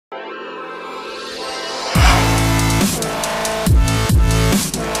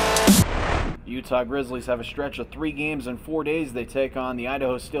The Utah Grizzlies have a stretch of 3 games in 4 days. They take on the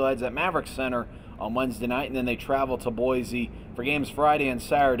Idaho Steelheads at Maverick Center on Wednesday night, and then they travel to Boise for games Friday and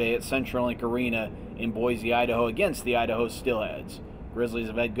Saturday at CenturyLink Arena in Boise, Idaho against the Idaho Steelheads. Grizzlies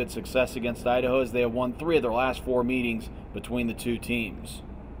have had good success against Idaho as they have won 3 of their last 4 meetings between the two teams.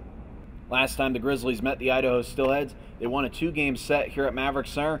 Last time the Grizzlies met the Idaho Steelheads, they won a 2-game set here at Maverick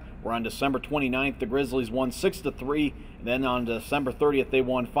Center, where on December 29th, the Grizzlies won 6-3, and then on December 30th, they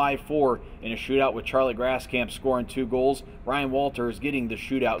won 5-4 in a shootout with Charlie Grasskamp scoring 2 goals. Ryan Walters getting the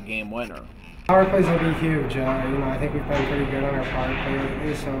shootout game winner. Power plays will be huge. I think we've been pretty good on our power play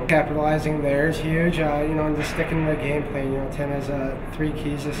lately, so capitalizing there is huge. And just sticking to the game plan. Tim has 3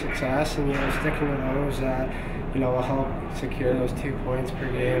 keys to success, and sticking to those, will help secure those 2 points per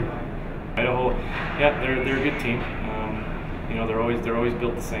game. Idaho, yeah, they're a good team. They're always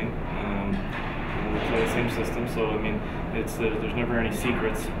built the same. They play the same system, so I mean, there's never any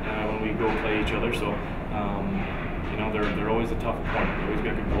secrets when we go play each other. So they're always a tough opponent. They always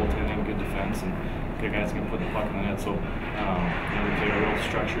got good goaltending, good defense, and good guys can put the puck in the net. So we play a real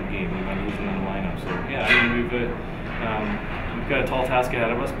structured game. We're not losing in the lineup. So yeah, I mean we've got a tall task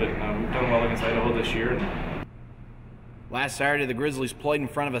ahead of us, but we've done well against Idaho this year. Last Saturday, the Grizzlies played in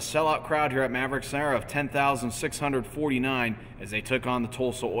front of a sellout crowd here at Maverick Center of 10,649 as they took on the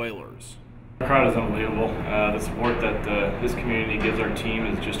Tulsa Oilers. The crowd is unbelievable. The support that this community gives our team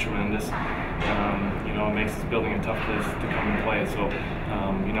is just tremendous. It makes this building a tough place to come and play. So,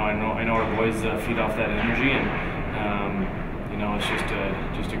 I know our boys feed off that energy, and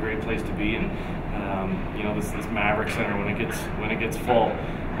it's just a great place to be. And this Maverick Center, when it gets full,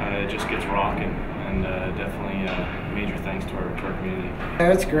 it just gets rocking. And definitely major thanks to our community.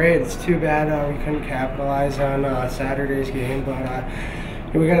 Yeah, it's great. It's too bad we couldn't capitalize on Saturday's game, but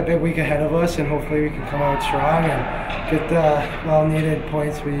we got a big week ahead of us, and hopefully we can come out strong and get the well-needed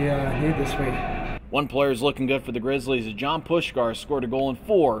points we need this week. One player who's looking good for the Grizzlies is John Pushkar, scored a goal in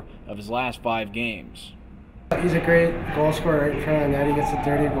 4 of his last 5 games. He's a great goal scorer right in front of the net. He gets the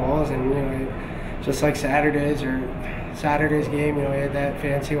dirty goals, and just like Saturday's game, he had that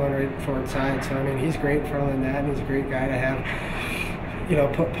fancy one right forward side. So I mean, he's great in front of the net, and he's a great guy to have,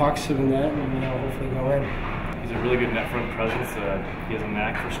 put pucks to the net and hopefully go in. He's a really good net front presence. He has a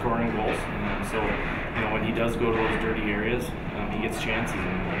knack for scoring goals, so when he does go to those dirty areas, he gets chances,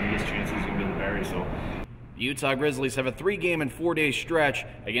 and when he gets chances, he's going to be the berry. So. The Utah Grizzlies have a 3-game and 4-day stretch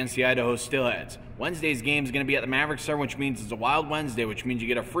against the Idaho Steelheads. Wednesday's game is going to be at the Maverick Center, which means it's a Wild Wednesday, which means you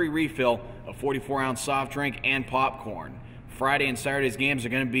get a free refill of 44-ounce soft drink and popcorn. Friday and Saturday's games are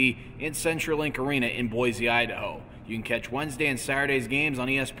going to be in CenturyLink Arena in Boise, Idaho. You can catch Wednesday and Saturday's games on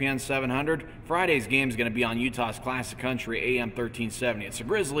ESPN 700. Friday's game is going to be on Utah's Classic Country AM 1370. It's the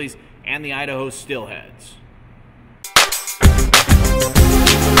Grizzlies and the Idaho Steelheads.